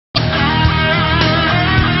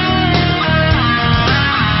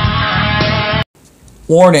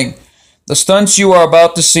Warning: the stunts you are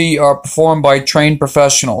about to see are performed by trained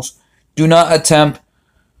professionals. Do not attempt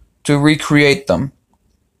to recreate them.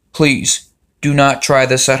 Please, do not try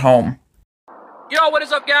this at home. Yo, what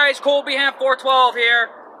is up, guys? Colby Ham 412 here.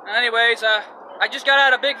 Anyways, I just got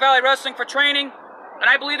out of Big Valley Wrestling for training, and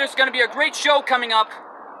I believe there's going to be a great show coming up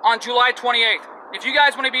on July 28th. If you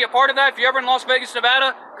guys want to be a part of that, if you're ever in Las Vegas,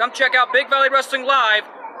 Nevada, come check out Big Valley Wrestling Live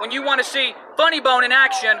when you want to see Funny Bone in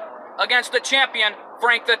action against the champion,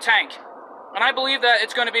 Frank the Tank. And I believe that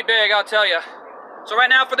it's going to be big, I'll tell you. So right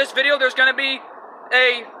now for this video, there's going to be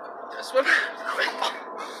a... How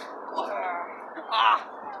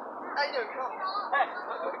you doing? Hey,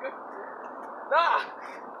 good?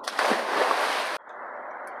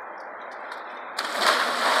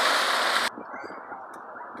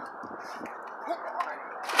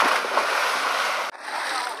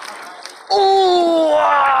 Ooh!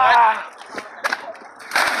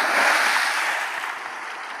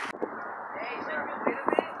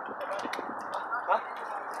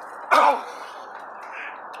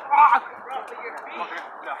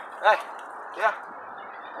 Hey, yeah.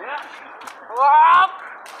 Yeah. Up.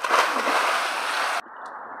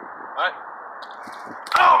 Alright.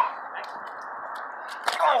 Oh!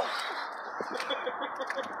 Oh!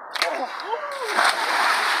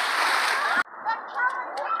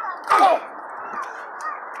 Oh!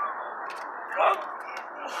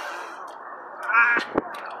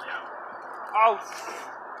 Oh!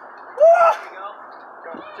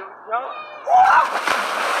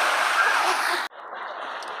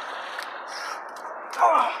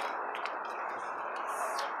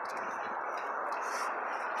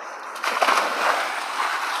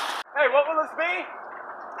 Hey, what will this be?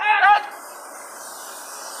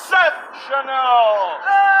 Exceptional!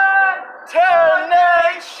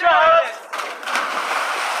 Tenacious!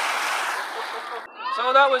 So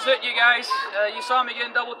that was it, you guys. You saw me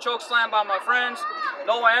getting double choke slammed by my friends,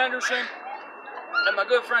 Noah Anderson, and my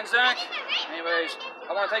good friend Zach. Anyways,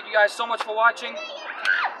 I want to thank you guys so much for watching.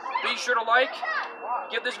 Be sure to like,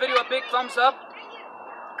 give this video a big thumbs up,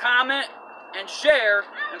 comment, and share,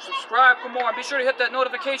 and subscribe for more. And be sure to hit that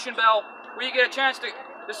notification bell where you get a chance to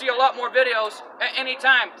see a lot more videos at any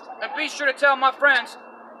time. And be sure to tell my friends,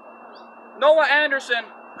 Noah Anderson,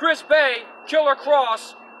 Chris Bay, Killer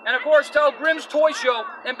Cross, and of course tell Grimm's Toy Show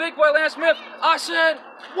and Big Boy Lance Smith I said,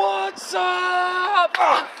 what's up?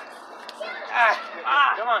 Come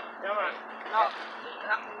on. No.